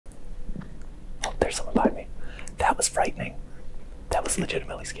there's someone behind me. That was frightening. That was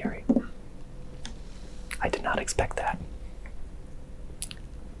legitimately scary. I did not expect that.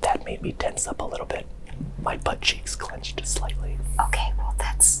 That made me tense up a little bit. My butt cheeks clenched slightly. Okay, well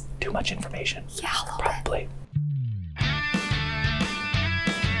that's... Too much information. Yeah, a little probably.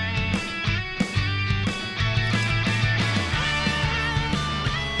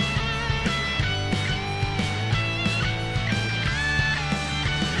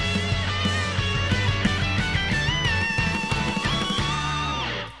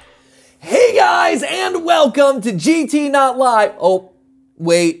 Hey guys, and welcome to GTLive. Oh,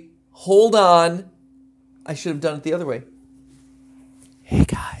 wait, hold on. I should have done it the other way. Hey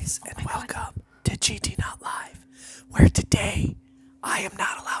guys, and welcome to GTLive, where today I am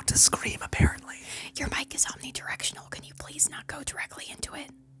not allowed to scream, apparently. Your mic is omnidirectional. Can you please not go directly into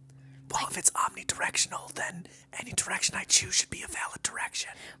it? Well, if it's omnidirectional, then any direction I choose should be a valid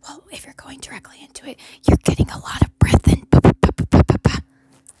direction. Well, if you're going directly into it, you're getting a lot of breath in.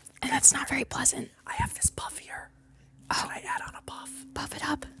 And that's not very pleasant. I have this puff here. Should I add on a puff? Puff it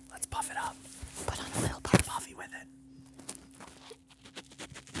up. Let's puff it up. Put on a little puff. Get puffy with it.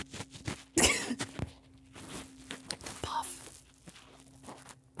 The puff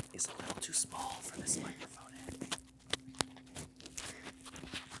is a little too small for this microphone head.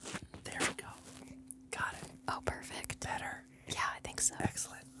 There we go. Got it. Oh, perfect. Better. Yeah, I think so.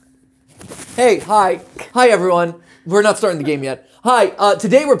 Excellent. Hey, hi. Hi, everyone. We're not starting the game yet. Hi,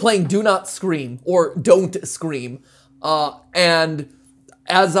 today we're playing Do Not Scream, or Don't Scream. And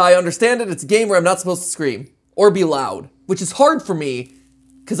as I understand it, it's a game where I'm not supposed to scream or be loud, which is hard for me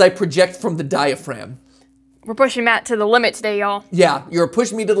because I project from the diaphragm. We're pushing Matt to the limit today, y'all. Yeah, you're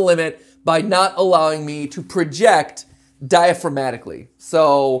pushing me to the limit by not allowing me to project diaphragmatically.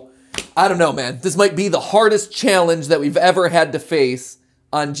 So, I don't know, man. This might be the hardest challenge that we've ever had to face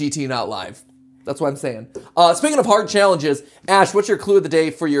on GTLive. That's what I'm saying. Speaking of hard challenges, Ash, what's your clue of the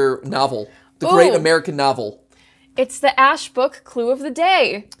day for your novel? The Great American Novel. It's the Ash book clue of the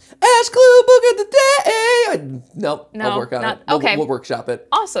day. Ash clue book of the day. Nope, I'll work on it. Okay. We'll workshop it.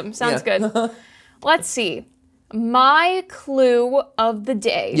 Awesome. Sounds good. Let's see. My clue of the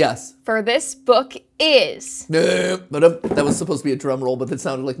day for this book is... That was supposed to be a drum roll, but that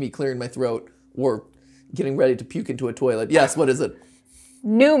sounded like me clearing my throat or getting ready to puke into a toilet. Yes, what is it?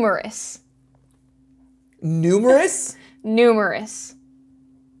 Numerous. Numerous? Numerous.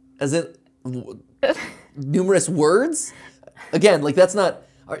 As in numerous words? Again, like that's not...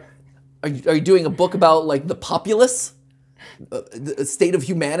 Are you doing a book about like the populace? The state of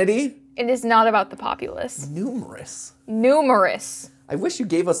humanity? It is not about the populace. Numerous. Numerous. I wish you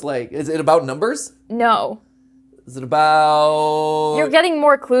gave us like... Is it about numbers? No. Is it about... You're getting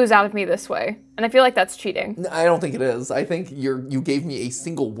more clues out of me this way, and I feel like that's cheating. I don't think it is. I think you gave me a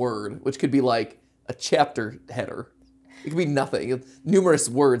single word, which could be like a chapter header. It could be nothing. Numerous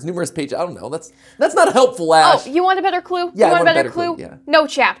words, numerous pages. I don't know. That's not helpful, Ash. Oh, you want a better clue? Yeah, you want I a better clue? Yeah. No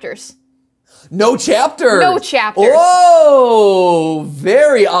chapters. No chapters. No chapters. Oh,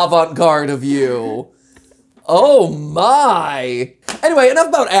 very avant-garde of you. Oh my. Anyway, enough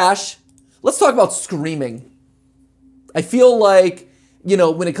about Ash. Let's talk about screaming. I feel like, you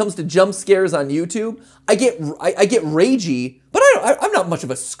know, when it comes to jump scares on YouTube, I get ragey, but I'm not much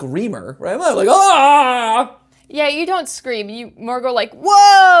of a screamer, right? I'm not like, ah! Yeah, you don't scream. You more go like, whoa!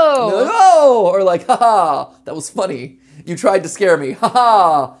 Like, oh! Or like, haha, that was funny. You tried to scare me.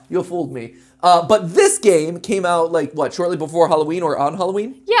 Haha, you fooled me. But this game came out like, what, shortly before Halloween or on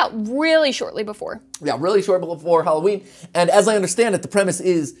Halloween? Yeah, really shortly before. Yeah, really shortly before Halloween. And as I understand it, the premise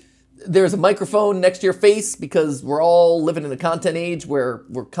is there's a microphone next to your face because we're all living in a content age where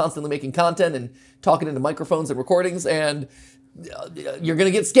we're constantly making content and talking into microphones and recordings, and you're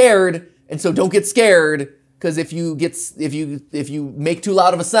gonna get scared, and so don't get scared, because if you make too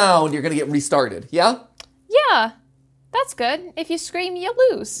loud of a sound, you're gonna get restarted. Yeah? Yeah, that's good. If you scream, you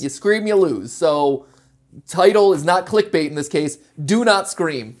lose. You scream, you lose. So title is not clickbait in this case. Do not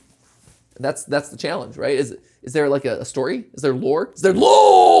scream. And that's the challenge, right? Is there like a story? Is there lore? Is there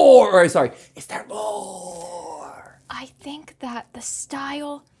lore? Or sorry, is there lore? I think that the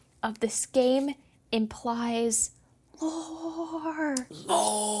style of this game implies lore.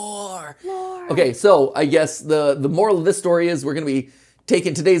 Lore. Lore. Okay, so I guess the moral of this story is we're going to be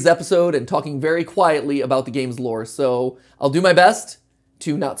taking today's episode and talking very quietly about the game's lore. So I'll do my best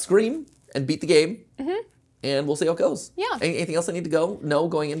to not scream and beat the game. Mm-hmm. And we'll see how it goes. Yeah. Anything else I need to know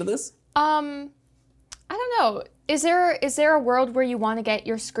going into this? I don't know. Is there a world where you want to get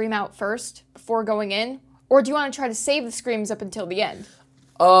your scream out first before going in? Or do you want to try to save the screams up until the end?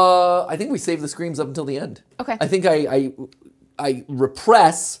 I think we save the screams up until the end. Okay. I think I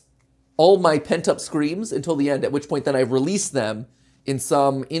repress all my pent-up screams until the end, at which point then I release them in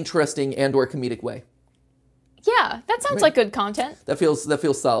some interesting and or comedic way. Yeah, that sounds like good content. That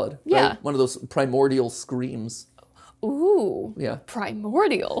feels solid. Yeah. Right? One of those primordial screams. Ooh. Yeah.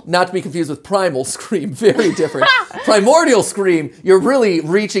 Primordial. Not to be confused with primal scream. Very different. Primordial scream, you're really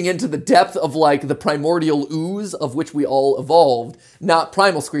reaching into the depth of like the primordial ooze of which we all evolved. Not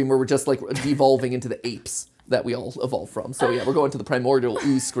primal scream where we're just like devolving into the apes that we all evolved from. So yeah, we're going to the primordial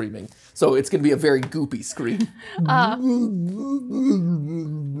ooze screaming. So it's going to be a very goopy scream.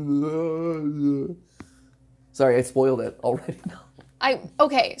 Sorry, I spoiled it already.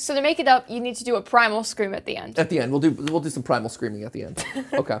 Okay, so to make it up, you need to do a primal scream at the end. At the end, we'll do some primal screaming at the end.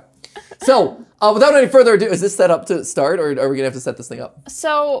 Okay. So, without any further ado, is this set up to start, or are we gonna have to set this thing up?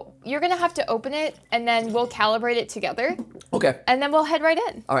 So you're gonna have to open it, and then we'll calibrate it together. Okay. And then we'll head right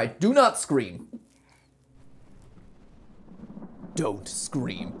in. All right. Do not scream. Don't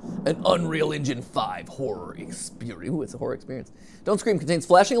scream. An Unreal Engine 5 horror experience. Ooh, it's a horror experience. Don't Scream contains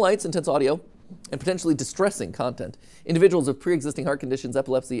flashing lights, intense audio, and potentially distressing content. Individuals with pre-existing heart conditions,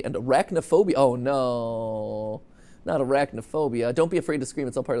 epilepsy, and arachnophobia. Oh no, not arachnophobia. Don't be afraid to scream,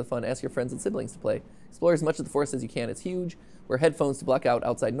 it's all part of the fun. Ask your friends and siblings to play. Explore as much of the forest as you can, it's huge. Wear headphones to block out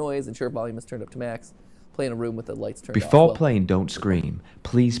outside noise, ensure volume is turned up to max. Play in a room with the lights turned off. Before playing Don't Scream,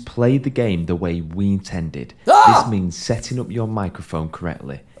 please play the game the way we intended. This means setting up your microphone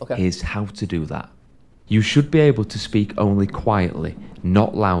correctly. Okay. Here's how to do that. You should be able to speak only quietly,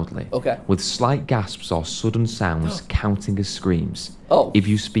 not loudly, with slight gasps or sudden sounds counting as screams. If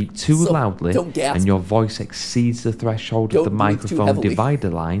you speak too loudly and your voice exceeds the threshold of the microphone divider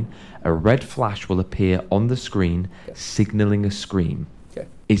line, a red flash will appear on the screen, signaling a scream.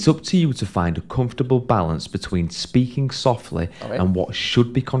 It's up to you to find a comfortable balance between speaking softly and what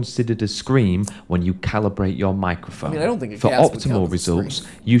should be considered a scream when you calibrate your microphone. I mean, I don't think For optimal results,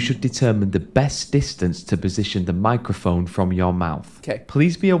 you should determine the best distance to position the microphone from your mouth.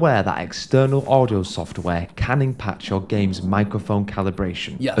 Please be aware that external audio software can impact your game's microphone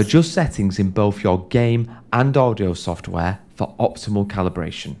calibration. Adjust settings in both your game and audio software for optimal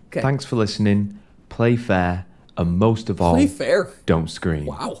calibration. Thanks for listening. Play fair. And most of all, play fair. Don't scream.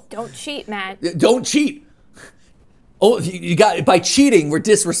 Wow. Don't cheat, Matt. Don't cheat. Oh, you got by cheating, we're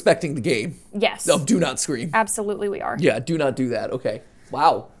disrespecting the game. Yes. No, do not scream. Absolutely, we are. Yeah, do not do that. Okay.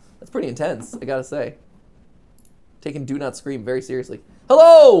 Wow. That's pretty intense, I gotta say. Taking do not scream very seriously.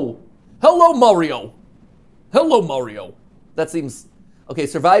 Hello! Hello, Mario! Hello, Mario. That seems... Okay,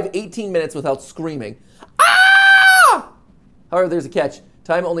 survive 18 minutes without screaming. Ah! However, there's a catch.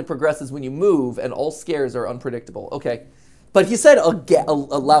 Time only progresses when you move, and all scares are unpredictable. Okay. But he said a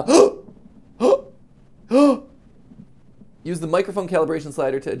loud... Use the microphone calibration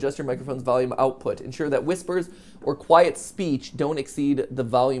slider to adjust your microphone's volume output. Ensure that whispers or quiet speech don't exceed the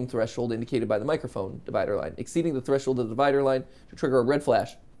volume threshold indicated by the microphone divider line. Exceeding the threshold of the divider line to trigger a red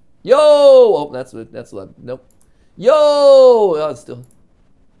flash. Yo! Oh, that's loud. Nope. Yo! Oh, it's still...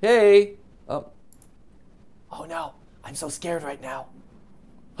 Hey! Oh no. I'm so scared right now.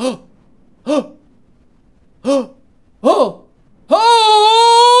 Oh! Oh! Oh! Oh! Oh!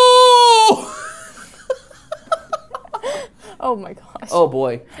 Oh my gosh. Oh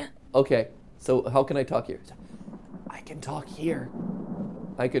boy. Okay. So how can I talk here? I can talk here.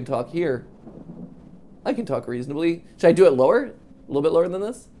 I can talk here. I can talk reasonably. Should I do it lower? A little bit lower than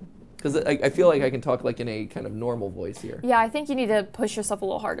this? Because I feel like I can talk like in a kind of normal voice here. Yeah, I think you need to push yourself a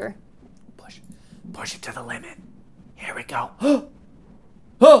little harder. Push it to the limit. Here we go.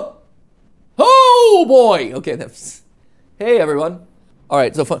 Oh! Oh boy! Okay, that's... Hey everyone. All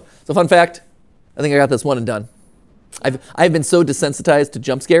right, so fun fact. I think I got this one and done. I've been so desensitized to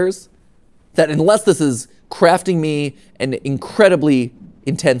jump scares that unless this is crafting me an incredibly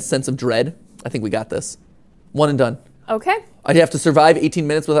intense sense of dread, I think we got this. One and done. Okay. I'd have to survive 18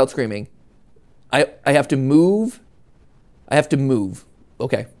 minutes without screaming. I have to move.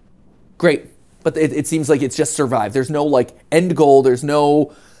 Okay. Great. But it seems like it's just survive. There's no like end goal. There's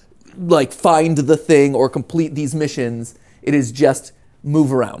no like find the thing or complete these missions. It is just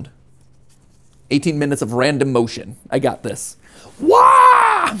move around. 18 minutes of random motion. I got this.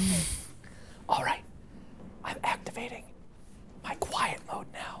 Wah! All right. I'm activating my quiet mode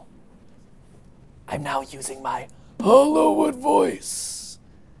now. I'm now using my Hollywood voice,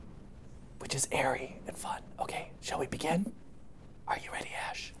 which is airy and fun. Okay, shall we begin? Are you ready,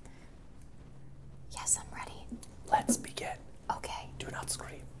 Ash? Yes, I'm ready. Let's begin. Okay. Do not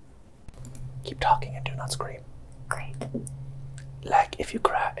scream. Keep talking and do not scream. Great. Like if you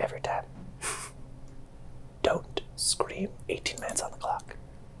cry every time. Don't scream. 18 minutes on the clock.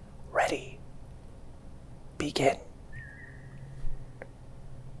 Ready. Begin.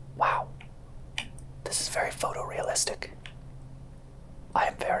 Wow. photorealistic. I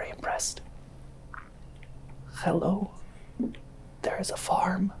am very impressed. Hello. There is a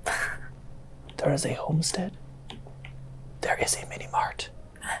farm. There is a homestead. There is a mini-mart.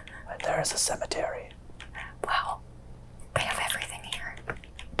 And there is a cemetery. Wow. They have everything here.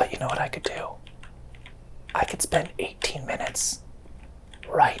 But you know what I could do? I could spend 18 minutes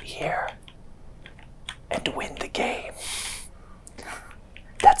right here and win the game.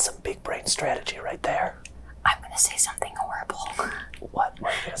 That's some big brain strategy right there. I'm gonna say something horrible. What are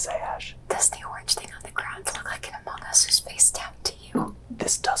you gonna say, Ash? Does the orange thing on the ground look like an Among Us who's face down to you?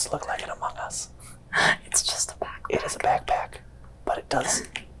 This does look like an Among Us. It's just a backpack. It is a backpack, but it does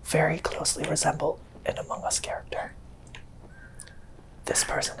very closely resemble an Among Us character. This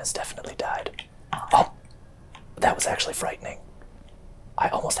person has definitely died. Oh, that was actually frightening. I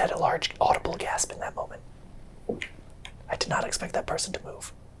almost had a large audible gasp in that moment. I did not expect that person to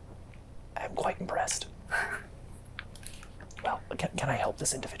move. I am quite impressed. Well, can I help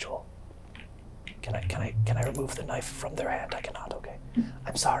this individual? Can I remove the knife from their hand? I cannot, okay.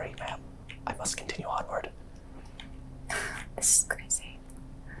 I'm sorry, ma'am. I must continue onward. This is crazy.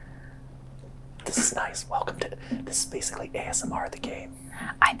 This is nice. Welcome to, this is basically ASMR the game.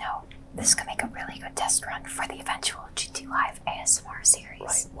 I know. This could make a really good test run for the eventual GTLive ASMR series.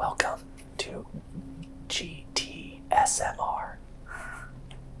 Right, welcome to GTSMR.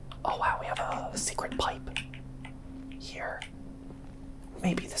 Oh wow, we have a secret pipe here.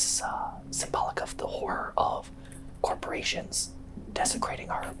 Maybe this is symbolic of the horror of corporations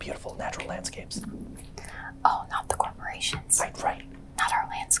desecrating our beautiful natural landscapes. Oh, not the corporations. Right. Not our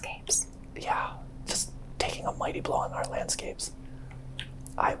landscapes. Yeah, just taking a mighty blow on our landscapes.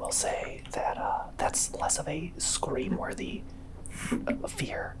 I will say that that's less of a scream-worthy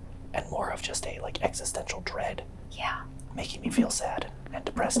fear and more of just a existential dread. Yeah. Making me feel sad and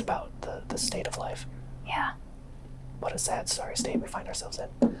depressed about the state of life. Yeah. What a sad, sorry state we find ourselves in.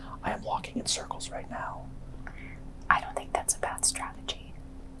 I am walking in circles right now. I don't think that's a bad strategy.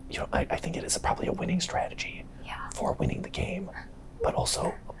 You know, I think it is probably a winning strategy for winning the game, but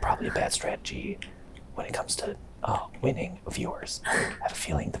also probably a bad strategy when it comes to winning viewers. I have a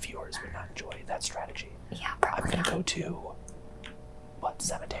feeling the viewers would not enjoy that strategy. Yeah, probably. I'm gonna go to, what,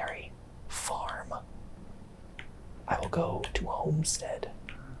 cemetery? Farm. I will go to homestead.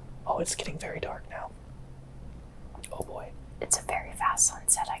 Oh, it's getting very dark now. Oh boy. It's a very fast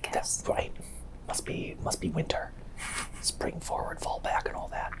sunset, I guess. That's right. Must be winter. Spring forward, fall back, and all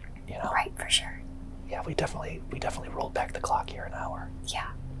that. You know. Right, for sure. Yeah, we definitely rolled back the clock here an hour.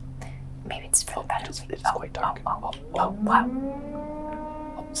 Yeah. Maybe it's for the better. It's quite dark. Wow.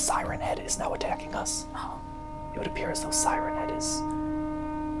 Oh, Siren Head is now attacking us. Oh. It would appear as though Siren Head is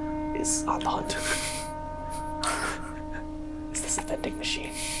on the hunt. Is this a vending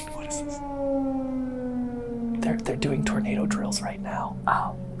machine? What is this? They're doing tornado drills right now.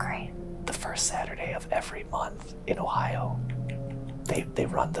 Oh, great. The first Saturday of every month in Ohio, they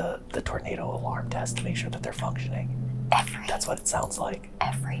run the tornado alarm test to make sure that they're functioning. That's what it sounds like.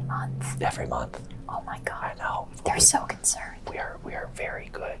 Every month. Every month. Oh my god. I know. They're so concerned. We are very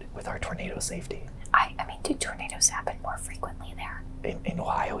good with our tornado safety. I mean, do tornadoes happen more frequently there? In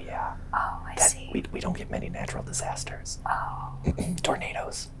Ohio, yeah. Oh, I see. We don't get many natural disasters. Oh.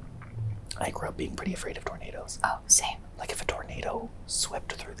 Tornadoes. I grew up being pretty afraid of tornadoes. Oh, same. Like if a tornado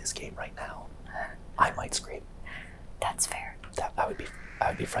swept through this game right now, I might scream. That's fair. I would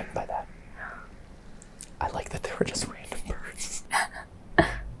be frightened by that. I like that they were just random birds.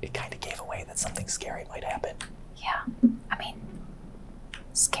 It kind of gave away that something scary might happen. Yeah. I mean,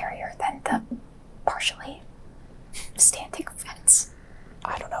 scarier than the partially standing fence.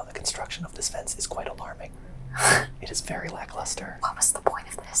 I don't know, the construction of this fence is quite alarming. It is very lackluster. What was the point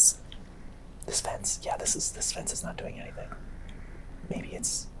of this? This fence, yeah, this fence is not doing anything. Maybe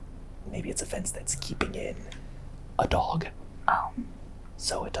it's a fence that's keeping in a dog. Oh.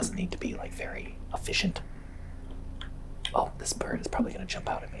 So it doesn't need to be very efficient. Oh, this bird is probably gonna jump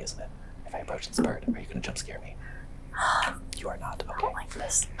out at me, isn't it? If I approach this bird, are you gonna jump scare me? You are not, okay. I don't like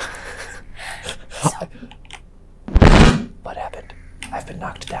this. What happened? I've been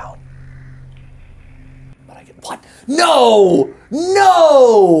knocked down. But I get, what? No!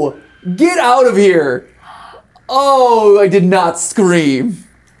 No! Get out of here! Oh, I did not scream.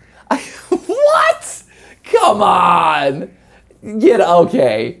 What? Come on!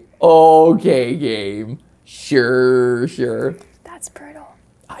 Okay, game. Sure. That's brutal.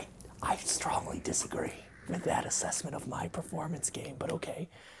 I strongly disagree with that assessment of my performance game, but okay,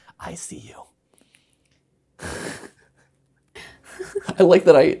 I see you. I like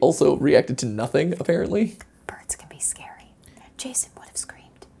that I also reacted to nothing, apparently. Birds can be scary. Jason would have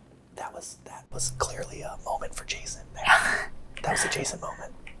screamed. That was clearly a moment for Jason. That was a Jason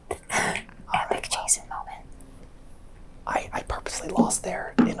moment. Epic Jason moment. I purposely lost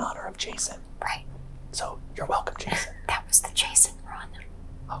there in honor of Jason. Right. So you're welcome, Jason. That was the Jason run.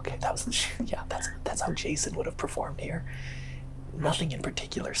 Okay, that was that's how Jason would have performed here. Nothing in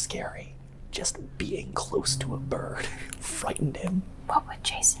particular scary. Just being close to a bird frightened him. What would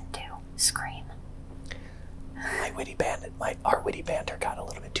Jason do? Scream. Our Witty Banter got a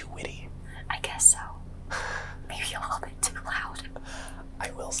little bit too witty. I guess so. Maybe a little bit too loud.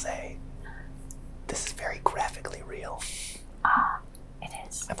 I will say, this is very graphically real. It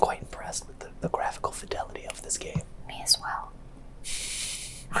is. I'm quite impressed with the graphical fidelity of this game. Me as well.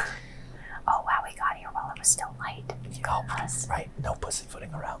 Oh wow, we got here while it was still light. Right, no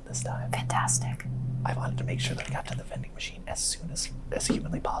pussyfooting around this time. Fantastic. I wanted to make sure that I got to the vending machine as soon as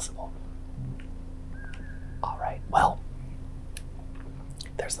humanly possible. Alright, well,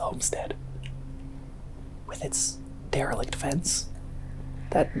 there's the homestead. With its derelict fence.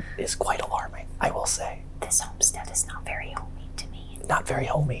 That is quite alarming, I will say. This homestead is not very homey to me. Not very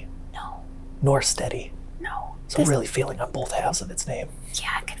homey. No. Nor steady. No. So I'm really feeling on both halves of its name.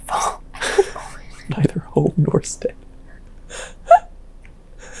 Yeah, I could fall. Neither home nor steady.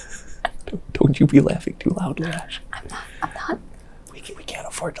 Don't you be laughing too loudly, Ash. I'm not. We can't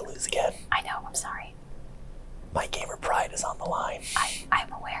afford to lose again. I know, I'm sorry. My gamer pride is on the line.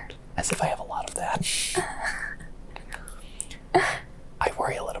 I'm aware. As if I have a lot of that. I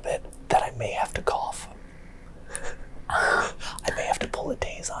worry a little bit that I may have to cough. I may have to pull a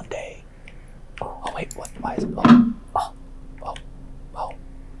days on day. Oh wait, what? Why is it? Oh.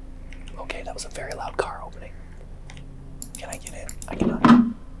 Okay, that was a very loud car opening. Can I get in? I cannot.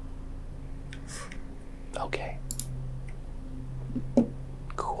 Okay.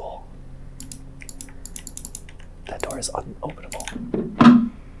 Cool. That door is unopenable.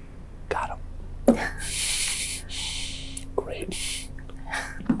 Got him. Great.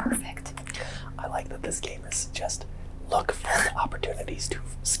 Perfect. I like that this game is just look for the opportunities to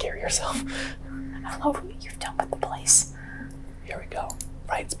scare yourself. I love what you've done with the place. Here we go.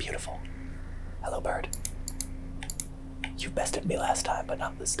 Right, it's beautiful. Hello, bird. You bested me last time, but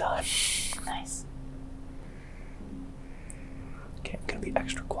not this time. Nice. Okay, I'm gonna be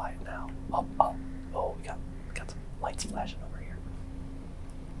extra quiet now. Oh, we got some lights flashing over here.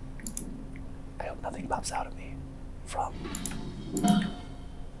 I hope nothing pops out at me from...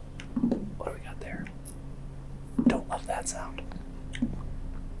 What do we got there? Don't love that sound.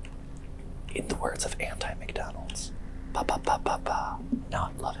 In the words of anti-McDonald's, pa.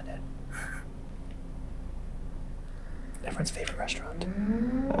 Not loving it. Everyone's favorite restaurant.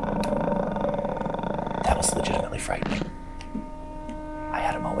 That was legitimately frightening. I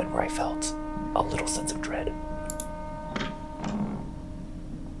had a moment where I felt a little sense of dread.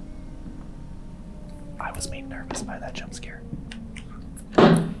 I was made nervous by that jump scare.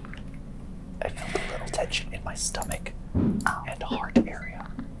 I felt a little tension in my stomach and heart area.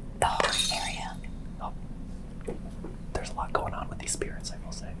 The heart area. Oh, there's a lot going on with these spirits, I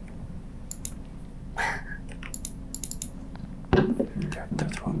will say. They're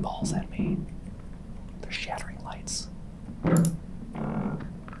throwing balls at me. They're shattering lights. I'm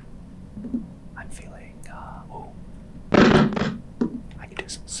feeling, I could do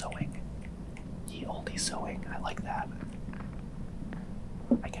some sewing. Ye olde sewing, I like that.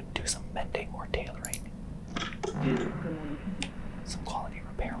 I can do some mending or tailoring. Some quality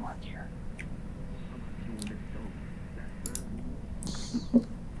repair work here.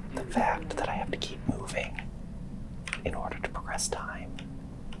 The fact that I have to keep moving in order to progress time,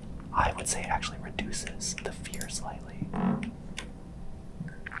 I would say actually reduces the fear slightly.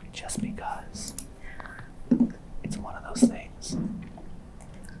 Just because it's one of those things.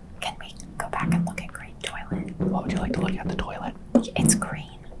 Can we go back and look at green toilet? What would you like to look at? The toilet? It's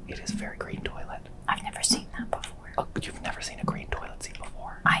green. It is a very green toilet. I've never seen that before. Oh, you've never seen a green toilet seat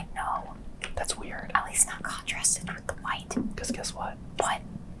before? I know. That's weird. At least not contrasted with the white. Because guess what? What?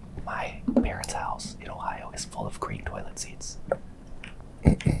 My parents' house in Ohio is full of green toilet seats.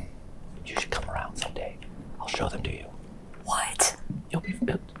 You should come around someday. I'll show them to you. What? If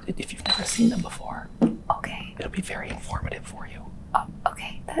you've never seen them before. Okay. It'll be very informative for you. Oh,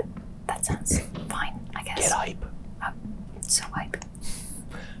 okay. That sounds fine, I guess. Get hype. So hype.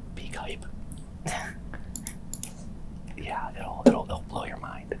 Big hype. Yeah, it'll blow your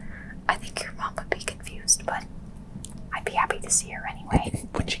mind. I think your mom would be confused, but I'd be happy to see her anyway.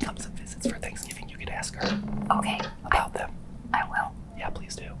 When she comes and visits for Thanksgiving, you could ask her. Okay. About them. I will. Yeah,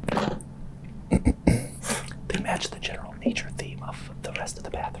 please do. They match the general nature theme of the rest of the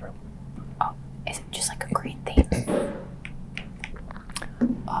bathroom. Oh, is it just like a green theme?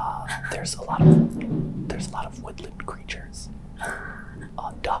 There's a lot of woodland creatures.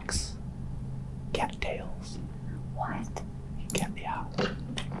 Ducks, cattails. What? Yeah.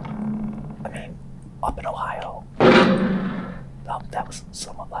 I mean, up in Ohio. Oh, that was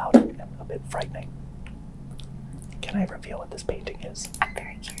somewhat loud and a bit frightening. Can I reveal what this painting is? I'm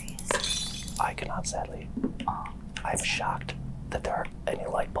very curious. I cannot, sadly. Oh, I'm shocked that there are any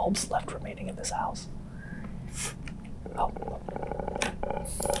light bulbs left remaining in this house. Oh.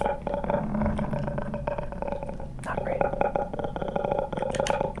 Not great.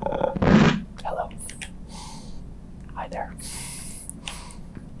 Hello. Hi there.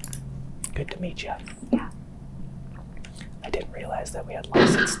 Good to meet you. Yeah. I didn't realize that we had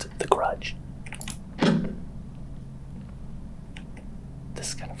licensed The Grudge. This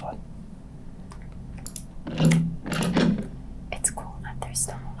is kind of fun. It's cool that there's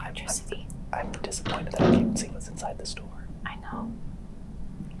still electricity. I'm disappointed that I can't see what's inside the store. I know.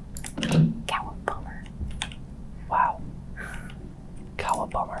 Cowabummer. Wow.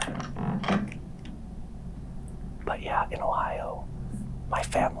 Cowabummer. But yeah, in Ohio, my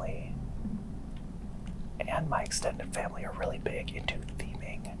family and my extended family are really big into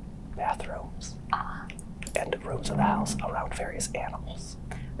theming bathrooms and rooms of the house around various animals.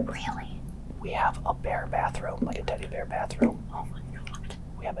 Really? We have a bear bathroom, like a teddy bear bathroom. Oh my god.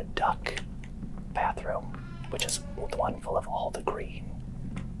 We have a duck bathroom, which is the one full of all the green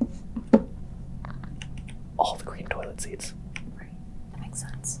toilet seats. Right. That makes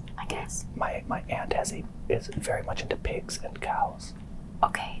sense, I guess. My aunt is very much into pigs and cows.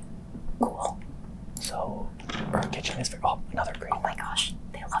 Okay. Cool. So her kitchen is very another green. Oh my gosh,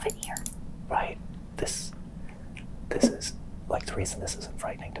 they love it here. Right. This is like the reason this isn't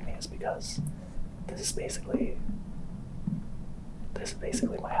frightening to me is because this is basically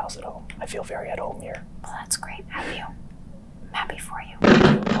my house at home. I feel very at home here. Well, that's great. I'm happy for you.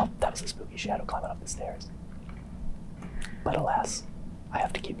 Oh, that was a spooky shadow climbing up the stairs. But alas, I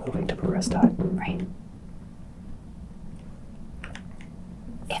have to keep moving to progress time. Right.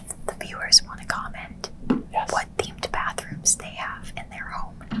 If the viewers want to comment what themed bathrooms they have in their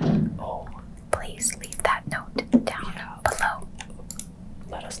home, please leave that note down below.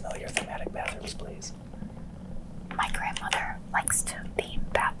 Let us know your thematic bathrooms, please. My grandmother likes to theme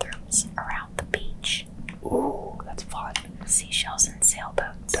bathrooms around the beach. Ooh, that's fun. Seashells and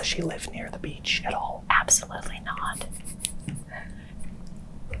sailboats. Does she live near the beach at all? Absolutely not.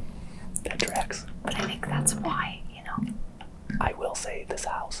 That tracks. But I think that's why, I will say this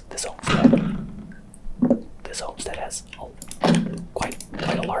homestead has quite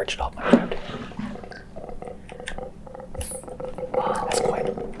a large has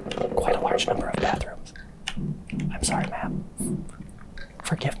quite a large number of bathrooms. I'm sorry, ma'am.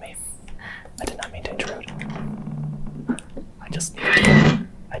 Forgive me. I did not mean to intrude. I just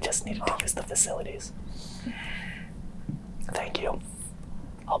needed to use the facilities. Thank you.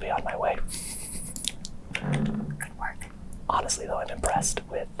 I'll be on my way. Good work. Honestly, though, I'm impressed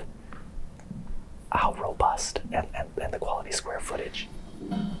with how robust and the quality square footage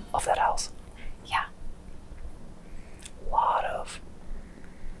of that house. Yeah. A lot of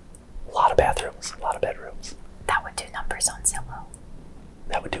bathrooms, a lot of bedrooms. That would do numbers on Zillow.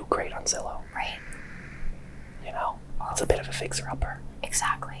 That would do great on Zillow. Right. It's a bit of a fixer-upper.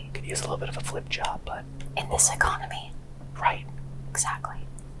 Exactly. Could use a little bit of a flip job, but... In this economy. Right. Exactly.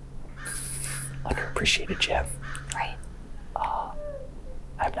 Underappreciated gem. Right.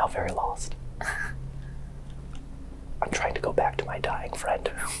 I'm now very lost. I'm trying to go back to my dying friend.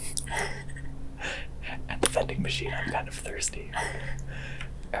 At the vending machine, I'm kind of thirsty.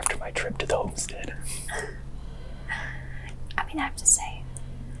 After my trip to the homestead. I mean, I have to say,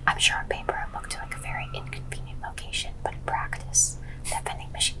 I'm sure on paper it looked like a very inconvenient location, but in practice, that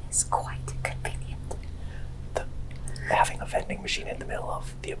vending machine is quite convenient. Having a vending machine in the middle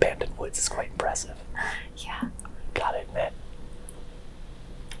of the abandoned woods is quite impressive. Yeah. Gotta admit.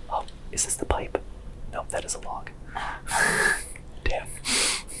 Oh, is this the pipe? Nope, that is a log. Damn.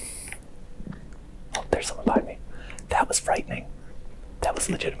 Oh, there's someone behind me. That was frightening. That was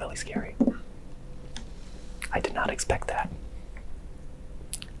legitimately scary. I did not expect that.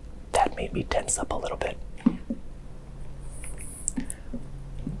 That made me tense up a little bit.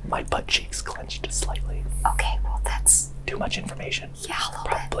 My butt cheeks clenched slightly. Okay, well that's... Too much information. Yeah, a little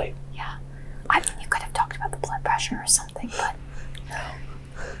Probably. bit. Yeah. I mean, you could have talked about the blood pressure or something, but... No.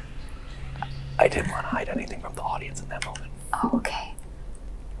 I didn't want to hide anything from the audience in that moment. Oh, okay.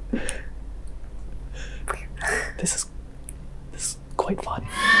 This is quite fun.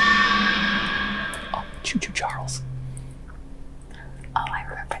 Oh, Choo Choo Charles. Oh, I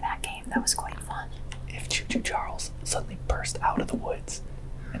remember that game. That was quite fun. If Choo Choo Charles suddenly burst out of the woods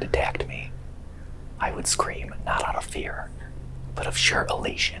and attacked me, I would scream, not out of fear, but of sheer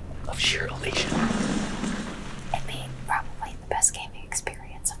elation. It'd be probably the best gaming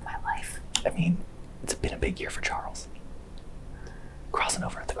experience of my life. I mean, it's been a big year for Charles. Crossing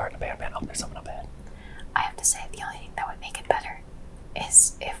over at the Garden of Batman. Oh, there's someone up ahead. I have to say, the only thing that would make it better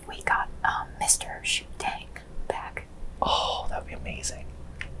is if we got Mr. Shoot Dang back. Oh, that would be amazing.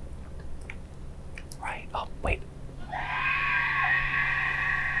 Right. Oh, wait.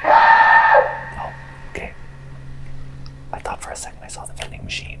 Oh, okay. I thought for a second I saw the vending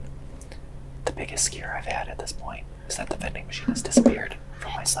machine. The biggest scare I've had at this point is that the vending machine has disappeared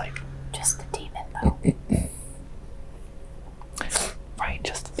from my sight. Just the demon, though. Right,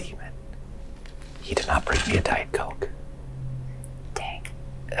 just the demon. He did not bring me a Diet Coke. Dang.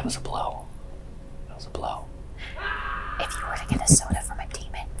 That was a blow. That was a blow. If you were to get a soda from a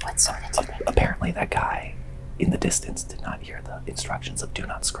demon, what soda demon? Apparently that guy in the distance did not hear the instructions of do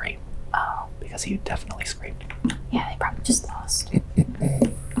not scream. Oh. Because he definitely screamed. Yeah, they probably just lost.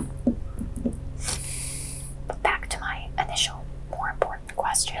 But back to my initial, more important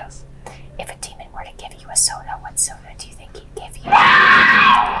question. Yes. If a demon were to give you a soda, what soda do you think he'd give you?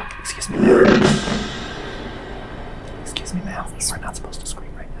 Excuse me, ma'am. Excuse me, ma'am. We're not supposed to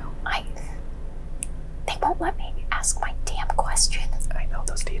scream right now. They won't let me ask my damn question. I know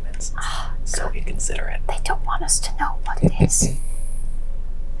those demons. So inconsiderate. They don't want us to know what it is.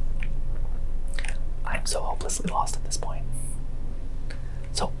 I'm so hopelessly lost at this point.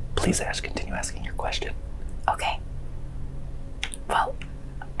 So please continue asking your question. Okay. Well,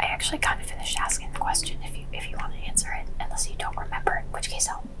 I actually kind of finished asking the question if you want to answer it, unless you don't remember, in which case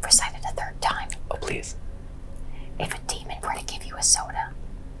I'll recite it a third time. Oh, please. If a demon were to give you a soda,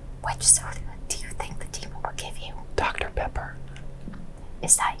 which soda do you think the demon would give you? Dr. Pepper.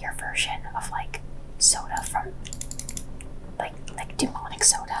 Is that your version of like soda from like demonic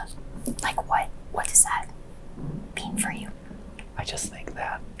soda? Like what does that mean for you? I just think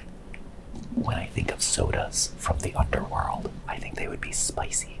that when I think of sodas from the underworld, I think they would be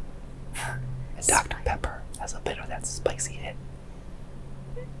spicy. And Dr. Pepper has a bit of that spicy hit.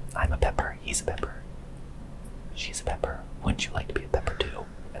 I'm a pepper, he's a pepper. She's a pepper. Wouldn't you like to be a pepper too?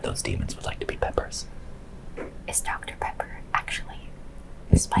 And those demons would like to be peppers. Is Dr. Pepper actually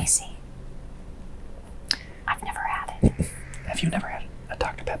spicy? I've never had it. Have you never had a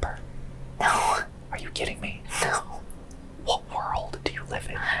Dr. Pepper? No. Are you kidding me? No. What world do you live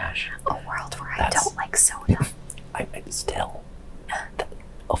in, Ash? A world where I don't like soda. I still,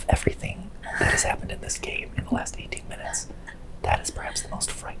 of everything that has happened in this game in the last 18 minutes, that is perhaps the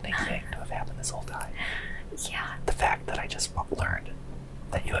most frightening thing to have happened this whole time. Yeah. The fact that I just learned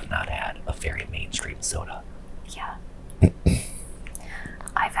that you have not had a very mainstream soda. Yeah.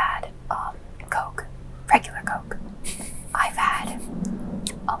 I've had Coke, regular Coke. I've had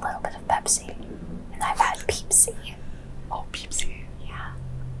a little bit of Pepsi, and I've had Peepsy. Oh, Peepsy. Yeah.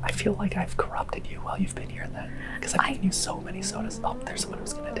 I feel like I've corrupted you while you've been here then, because I've given you so many sodas. Oh, there's someone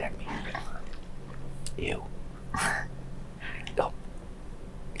who's gonna attack me. Ew. Oh.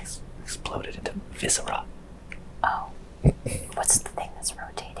 Exploded into viscera. Oh. What's the thing that's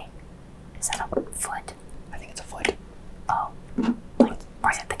rotating? Is that a foot? I think it's a foot. Oh. Like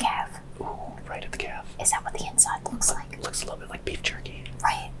right at the calf. Ooh, right at the calf. Is that what the inside looks like? It looks a little bit like beef jerky.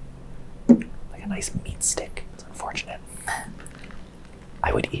 Right. Like a nice meat stick. It's unfortunate.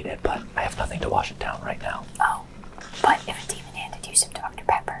 I would eat it, but I have nothing to wash it down right now. Oh. But if a demon handed you some Dr.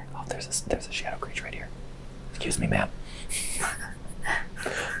 Pepper. Oh, there's a shadow creature right here. Excuse me, ma'am.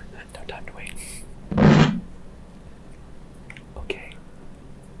 No time to wait. Okay.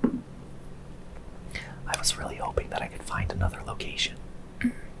 I was really hoping that I could find another location.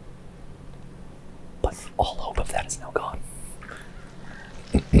 But all hope of that is now gone.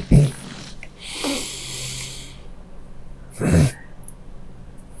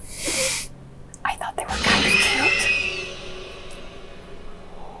 I thought they were kind of cute.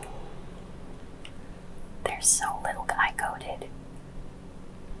 They're so little guy-coded.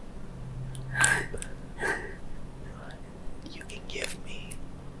 You can give me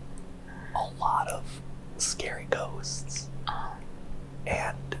a lot of scary ghosts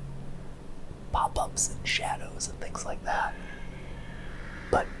and pop-ups and shadows and things like that.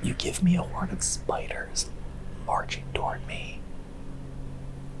 But you give me a horde of spiders marching toward me.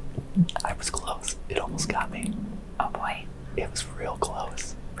 I was close. It almost got me. Oh boy. It was real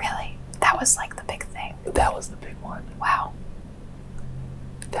close. Really? That was like the big thing. That was the big one. Wow.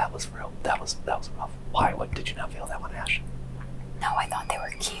 That was real. That was rough. Why? What did you not feel that one, Ash? No, I thought they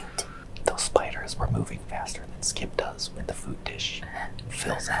were cute. Those spiders were moving faster than Skip does when the food dish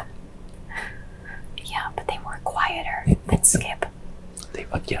fills up. Yeah, but they were quieter than Skip.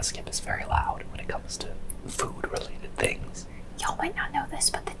 Yeah, Skip is very loud when it comes to food-related things. Y'all might not know this,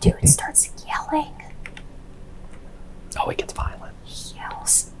 but the dude starts yelling. Oh, he gets violent. He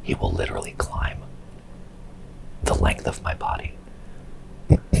yells. He will literally climb the length of my body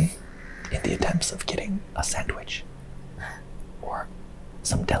in the attempts of getting a sandwich or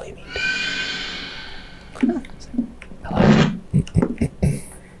some deli meat. Hello?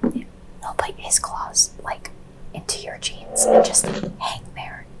 He'll put his claws, like, into your jeans and just hang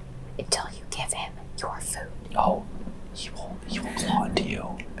there until you give him your food. Oh, he will claw into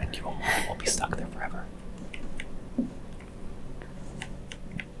you, and you will be stuck there forever.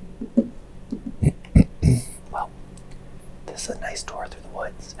 Well, this is a nice tour through the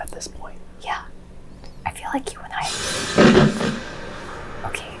woods at this point. Yeah. I feel like you and I...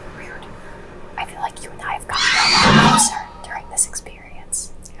 Okay, weird. I feel like you and I have gotten a lot closer during this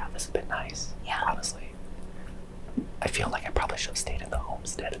experience. Yeah, this has been nice. Yeah. Honestly. I feel like I probably should have stayed in the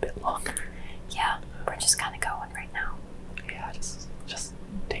homestead a bit longer. Yeah, we're just kind of going right now. Yeah, just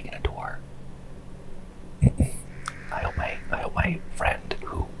taking a tour. I hope my friend,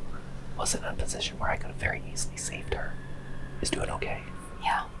 who was in a position where I could have very easily saved her, is doing okay.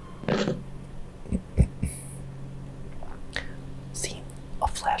 Yeah. Seeing a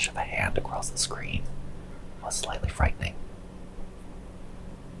flash of a hand across the screen was slightly frightening.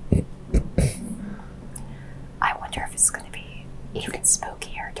 I wonder if it's going to be even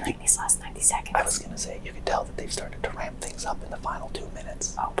spookier during these last 90 seconds. I was going to say, you can tell that they've started to ramp things up in the final 2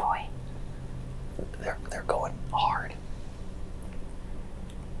 minutes. Oh boy. They're going hard.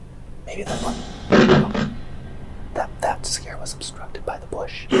 Maybe that scare was obstructed by the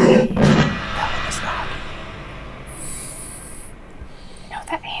bush. That one was not. You know,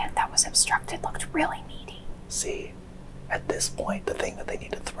 that hand that was obstructed looked really needy. See, at this point, the thing that they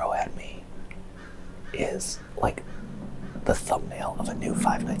need to throw at me is like the thumbnail of a new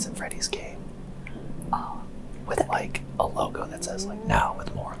Five Nights at Freddy's game. Oh. With like a logo that says like, now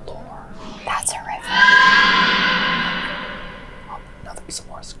with more lore. That's horrific. Some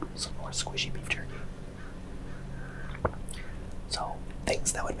more squishy beef jerky. So,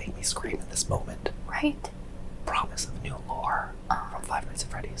 things that would make me scream in this moment. Right. Promise of new lore from Five Nights at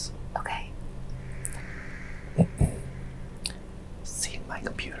Freddy's. Okay. Seeing my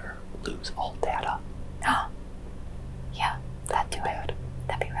computer lose all data. Yeah, that'd do it.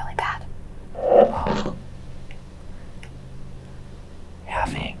 That'd be really bad.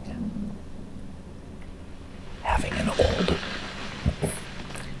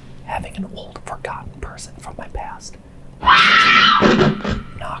 Having an old forgotten person from my past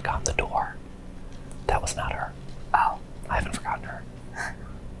knock on the door. That was not her. Oh. I haven't forgotten her.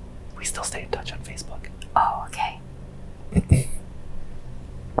 We still stay in touch on Facebook. Oh, okay.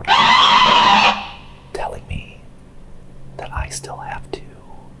 Telling me that I still have to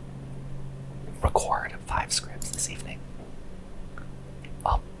record 5 scripts this evening.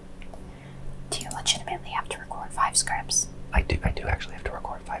 Do you legitimately have to record 5 scripts? I do actually have to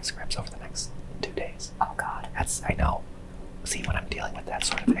record 5 scripts over the next 2 days. Oh God. I know. See, when I'm dealing with that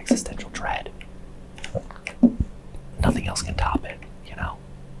sort of existential dread, nothing else can top it, you know?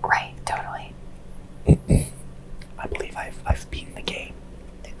 Right, totally. I believe I've beaten the game.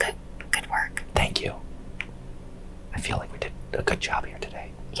 Good work. Thank you. I feel like we did a good job here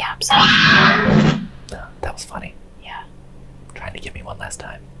today. Yeah, absolutely. That was funny. Yeah. Trying to give me one last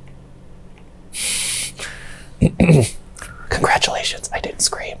time. Congratulations, I didn't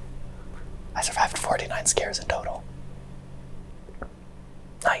scream. I survived 49 scares in total.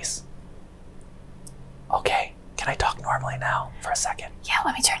 Nice. Okay, can I talk normally now for a second? Yeah,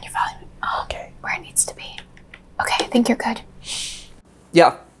 let me turn your volume okay. Where it needs to be. Okay, I think you're good.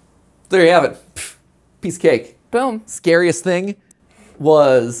 Yeah, there you have it. Piece of cake. Boom. Scariest thing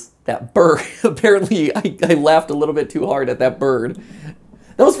was that bird. Apparently, I laughed a little bit too hard at that bird.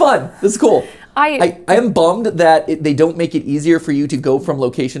 That was fun. This is cool. I am bummed that they don't make it easier for you to go from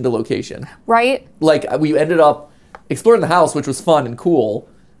location to location. Right? Like, we ended up exploring the house, which was fun and cool.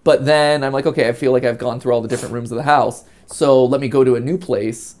 But then I'm like, okay, I feel like I've gone through all the different rooms of the house. So let me go to a new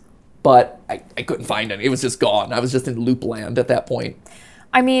place. But I couldn't find any. It was just gone. I was just in loop land at that point.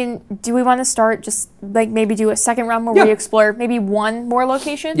 I mean, do we want to start just like maybe do a second round where we explore maybe one more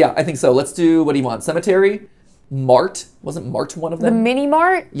location? Yeah, I think so. Let's do, what do you want? Cemetery? Mart? Wasn't Mart one of them? The mini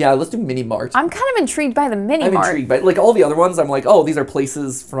mart? Yeah, let's do mini mart. I'm kind of intrigued by the mini mart. I'm intrigued by, like, all the other ones, I'm like, oh, these are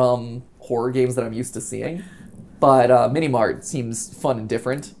places from horror games that I'm used to seeing. But mini mart seems fun and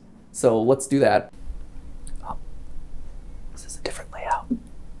different. So let's do that. Oh, this is a different layout.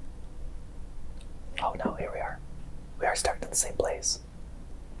 Oh no, here we are. We are starting at the same place.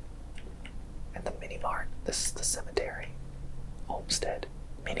 And the mini mart. This is the cemetery. Olmsted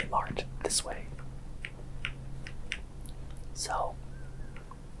Mini Mart this way. So,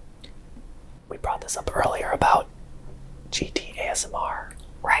 we brought this up earlier about GT ASMR.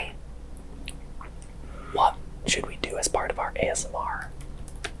 Right. What should we do as part of our ASMR?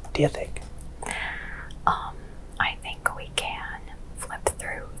 Do you think? I think we can flip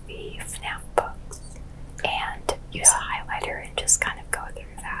through the FNAF books and use a highlighter and just kind of go through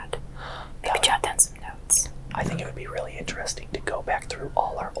that. Maybe jot down some notes. I think it would be really interesting to go back through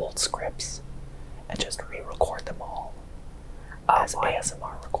all our old scripts and just re-record them all as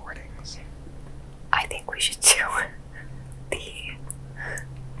ASMR recordings. I think we should do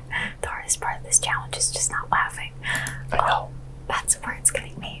the hardest part of this challenge is just not laughing. I know. That's where it's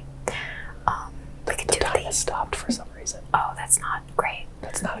getting me. The time has stopped for some reason. Oh, that's not great.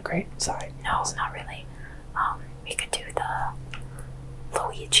 That's not a great sign. No, not really. We could do the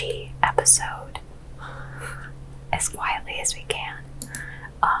Luigi episode as quietly as we can.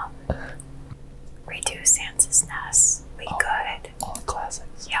 Redo Sansa's Nest. We could. All the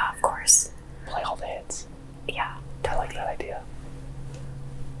classics. Yeah, of course. Play all the hits. Yeah, I like that idea.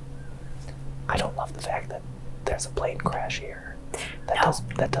 I don't love the fact that there's a plane crash here.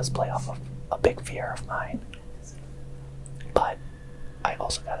 That does play off of a big fear of mine. But I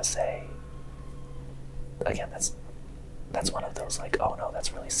also gotta say, again, that's one of those like, oh no,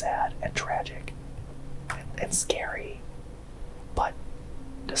 that's really sad and tragic and scary. But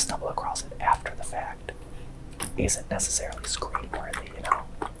to stumble across it after the fact isn't necessarily screen-worthy, you know?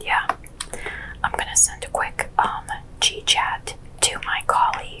 Yeah. I'm gonna send a quick G-chat to my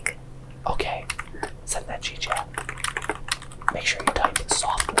colleague. Okay, send that G-chat. Make sure you type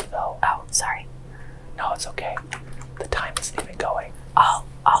softly though. Oh, sorry. No, it's okay. The time isn't even going. I'll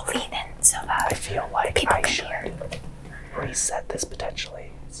lean in so that I feel like people I can should hear. reset this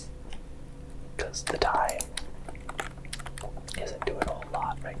potentially, because the time isn't doing a whole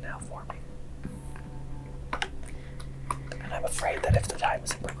lot right now for me. And I'm afraid that if the time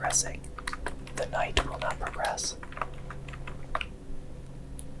isn't progressing, the night will not progress.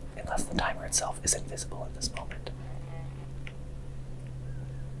 Unless the timer itself is invisible in this moment.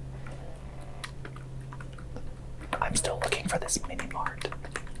 I'm still looking for this mini mart.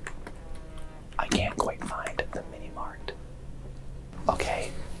 I can't quite find the mini mart.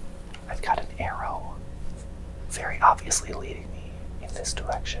 Okay, I've got an arrow very obviously leading me in this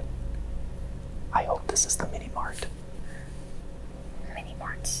direction. I hope this is the mini mart. Mini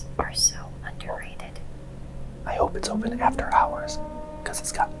marts are so underrated. I hope it's open after hours, because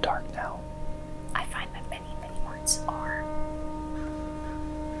it's gotten dark now. I find that many mini marts are.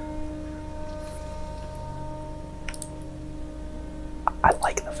 I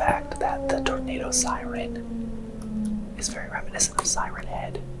like the fact that the tornado siren is very reminiscent of Siren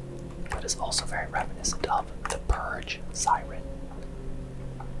Head, but is also very reminiscent of the Purge siren.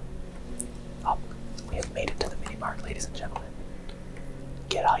 Oh, we have made it to the mini mart, ladies and gentlemen.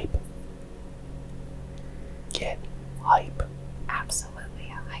 Get hype. Get hype.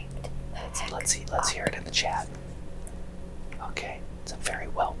 Absolutely hyped. Let's hear it in the chat. Okay, it's a very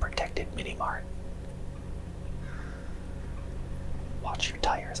well protected mini mart. Watch your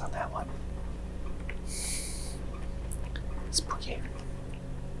tires on that one. Spooky.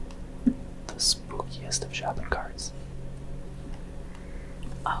 The spookiest of shopping carts.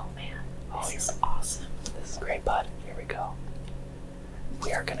 Oh man, this is awesome. This is great, bud. Here we go.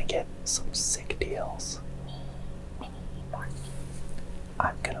 We are gonna get some sick deals. Mini mart.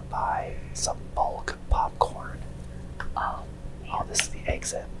 I'm gonna buy some bulk popcorn. Oh man. Oh, this is the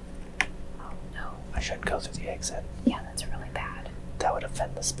exit. Oh no. I shouldn't go through the exit. Yeah, that's really bad. That would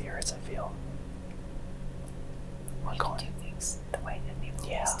offend the spirits, I feel. We're going to do things the way that they've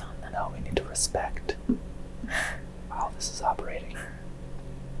yeah, always done them. no, we need to respect how this is operating.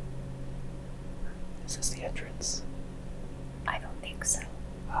 Is this the entrance? I don't think so.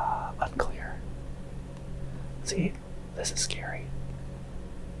 Unclear. See, this is scary.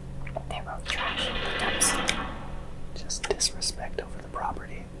 They wrote trash in the dumpster. Just disrespect over the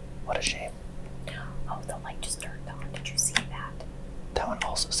property. What a shame. Oh, the light just turned on. Did you see that? That one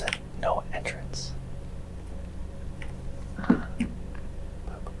also said no entrance. Boop.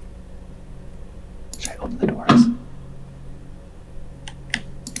 Should I open the doors?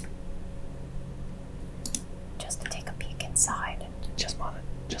 Just to take a peek inside. Just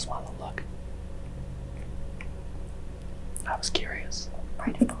wanna look. I was curious.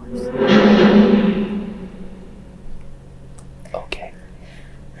 Right, of course. Okay.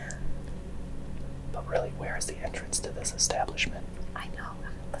 But really, where is the entrance to this establishment? I know,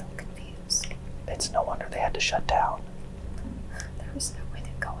 I'm a little confused. It's no wonder they had to shut down. There was no way to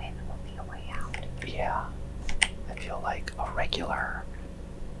go in or be a way out. Yeah. I feel like a regular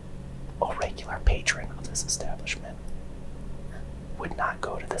patron of this establishment would not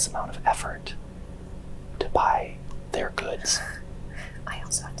go to this amount of effort to buy their goods. I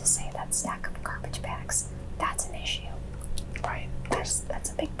also have to say that stack of garbage bags, that's an issue. Right.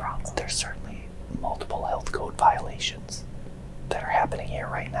 That's a big problem. There's certainly multiple health code violations that are happening here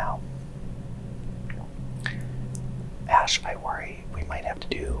right now. Ash, I worry we might have to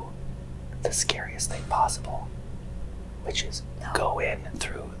do the scariest thing possible, which is go in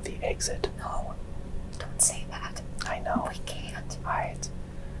through the exit. No, don't say that. I know. We can't. Right.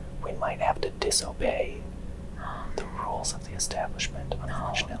 We might have to disobey the rules of the establishment,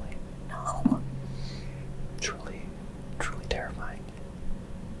 unfortunately. No. Truly, truly terrifying.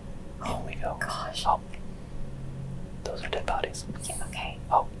 Here we go. Gosh. Oh. Those are dead bodies. Yeah, okay.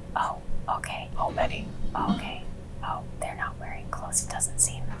 Oh. Oh, okay. How many? Okay. Oh, they're not wearing clothes, it doesn't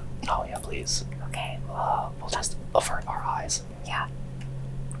seem. Oh, yeah, please. Okay. We'll just avert our eyes. Yeah.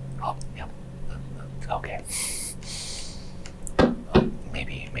 Oh, yep. Okay.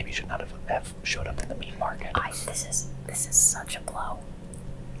 Maybe you should not have showed up in the meat market. This is such a blow.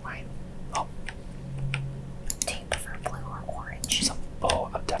 Right. Oh. Do you prefer blue or orange?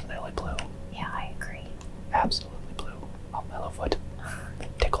 Definitely blue. Yeah, I agree. Absolutely blue. Oh, hello, foot.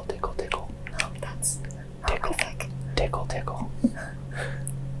 Tickle, tickle, tickle. Oh, that's tickle. horrific. Tickle, tickle.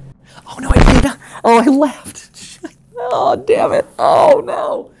 Oh no, I did. Oh, I laughed. Oh, damn it. Oh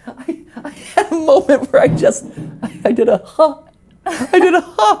no. I had a moment where I did a huh. I did a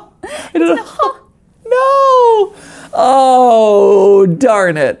huh. I did a huh. No. Oh,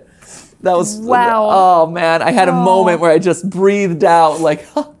 darn it. That was, wow. Oh man, I had a moment where I just breathed out like,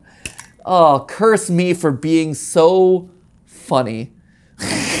 huh. Oh, curse me for being so funny.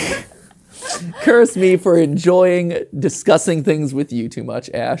 Curse me for enjoying discussing things with you too much,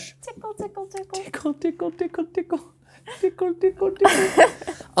 Ash. Tickle, tickle, tickle. Tickle, tickle, tickle, tickle. Tickle, tickle, tickle.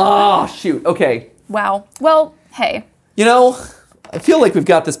 Oh, shoot. Okay. Wow. Well, hey. You know, I feel like we've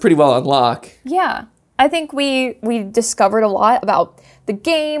got this pretty well on lock. Yeah. I think we discovered a lot about the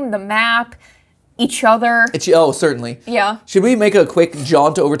game, the map, each other. Oh, certainly. Yeah. Should we make a quick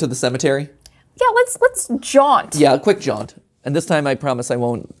jaunt over to the cemetery? Yeah, let's jaunt. Yeah, a quick jaunt. And this time I promise I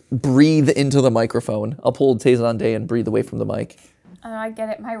won't breathe into the microphone. I'll pull Tezon Day and breathe away from the mic. I get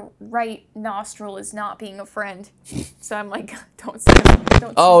it. My right nostril is not being a friend. So I'm like, don't say it.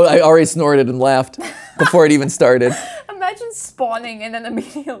 Don't Oh, I already snorted and laughed before it even started. Imagine spawning and then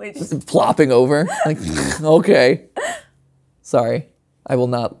immediately just Plopping over. Like, okay. Sorry. I will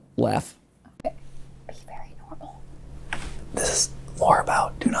not laugh. Be very normal. This is more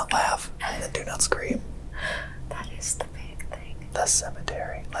about do not laugh than do not scream. That is the big thing. The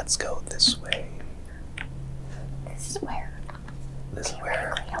cemetery. Let's go this way. This is where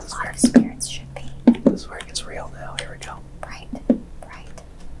Theoretically, a lot of spirits should be. This is where it gets real now. Here we go. Right, right.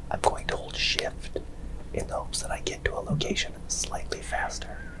 I'm going to hold shift in the hopes that I get to a location slightly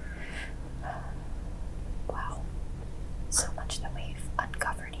faster. Wow. So much that we've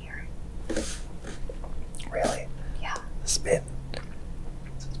uncovered here. Really? Yeah. This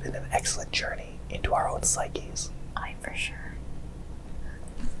has been an excellent journey into our own psyches. For sure.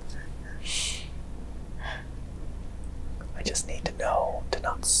 I just need to know to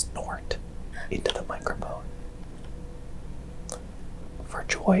not snort into the microphone. For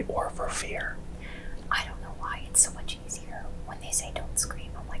joy or for fear. I don't know why it's so much easier when they say don't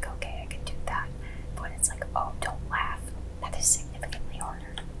scream. I'm like, okay, I can do that. But it's like, oh, don't laugh. That is significantly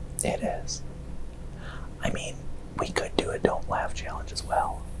harder. It is. I mean, we could do a don't laugh challenge as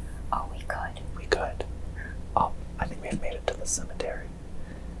well. Oh, we could. We could. Oh, I think we've made it to the cemetery.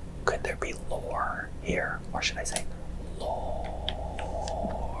 Could there be lore here? Or should I say lore?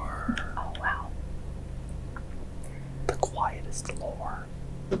 Oh, wow. The quietest lore.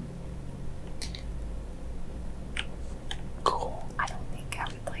 Cool. I don't think I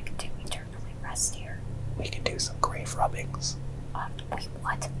would like to eternally rest here. We could do some grave rubbings. Wait,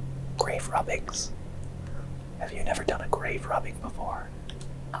 what? Grave rubbings. Have you never done a grave rubbing before?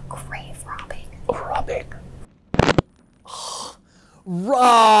 A grave robbing? Rubbing.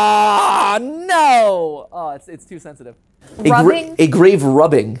 No! Oh, it's too sensitive. rubbing. A grave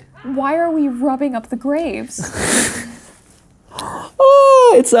rubbing. Why are we rubbing up the graves?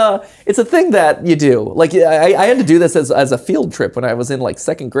 Oh, it's a thing that you do. Like I had to do this as a field trip when I was in like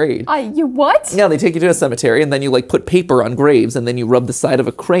second grade. You what? Yeah, they take you to a cemetery and then you like put paper on graves and then you rub the side of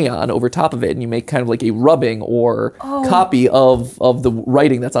a crayon over top of it and you make kind of like a rubbing or copy of the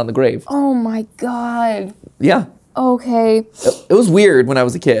writing that's on the grave. Oh my god. Yeah. Okay. It was weird when I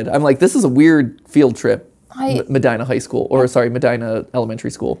was a kid. I'm like, this is a weird field trip. Medina High School, or sorry, Medina Elementary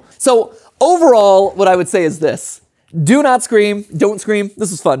School. So overall, what I would say is this. Do not scream. Don't scream.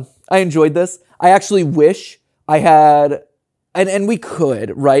 This was fun. I enjoyed this. I actually wish I had, and we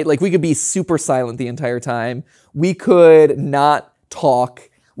could, right? Like we could be super silent the entire time. We could not talk.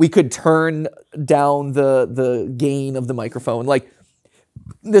 We could turn down the gain of the microphone. Like,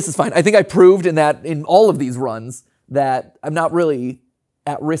 this is fine. I think I proved in all of these runs that I'm not really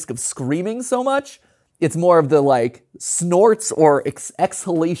at risk of screaming so much. It's more of the like snorts or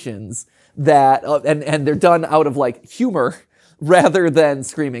exhalations that, and they're done out of like humor rather than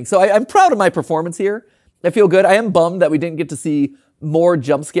screaming. So I'm proud of my performance here. I feel good. I am bummed that we didn't get to see more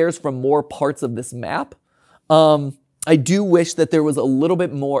jump scares from more parts of this map. I do wish that there was a little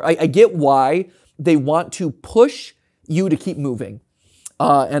bit more. I get why they want to push you to keep moving.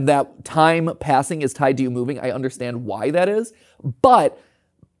 And that time passing is tied to you moving. I understand why that is. But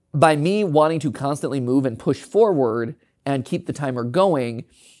by me wanting to constantly move and push forward and keep the timer going,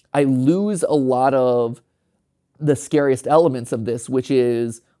 I lose a lot of the scariest elements of this, which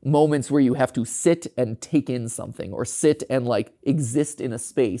is moments where you have to sit and take in something or sit and like exist in a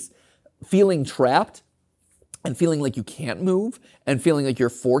space. Feeling trapped and feeling like you can't move and feeling like you're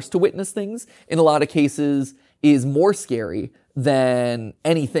forced to witness things in a lot of cases is more scary than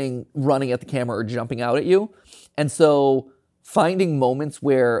anything running at the camera or jumping out at you. And so finding moments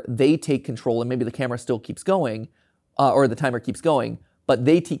where they take control and maybe the camera still keeps going or the timer keeps going, but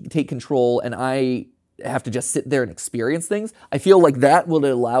they take control and I have to just sit there and experience things, I feel like that will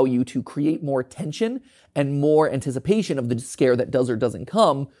allow you to create more tension and more anticipation of the scare that does or doesn't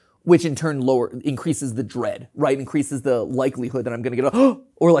come, which in turn increases the dread, right? Increases the likelihood that I'm gonna get a,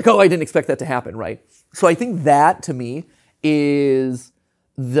 or like, oh, I didn't expect that to happen, right? So I think that to me is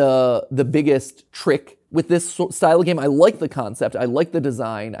the biggest trick with this style of game. I like the concept, I like the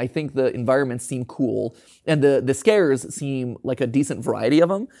design, I think the environments seem cool, and the scares seem like a decent variety of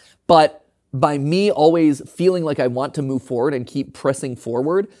them, but by me always feeling like I want to move forward and keep pressing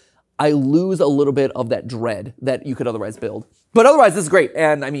forward, I lose a little bit of that dread that you could otherwise build. But otherwise, this is great.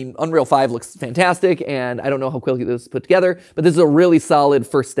 And I mean, Unreal 5 looks fantastic, and I don't know how quickly this is put together, but this is a really solid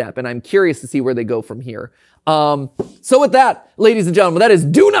first step, and I'm curious to see where they go from here. So with that, ladies and gentlemen, that is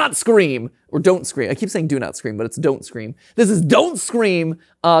Do Not Scream, or Don't Scream. I keep saying Do Not Scream, but it's Don't Scream. This is Don't Scream.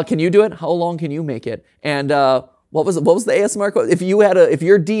 Can you do it? How long can you make it? And what was the ASMR quote? If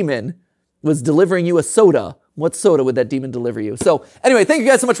your demon was delivering you a soda, what soda would that demon deliver you? So anyway, thank you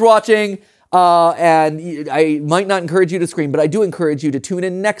guys so much for watching. And I might not encourage you to scream, but I do encourage you to tune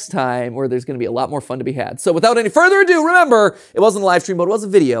in next time where there's going to be a lot more fun to be had. So without any further ado, remember, it wasn't a live stream, but it was a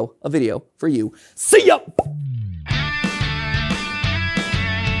video for you. See ya!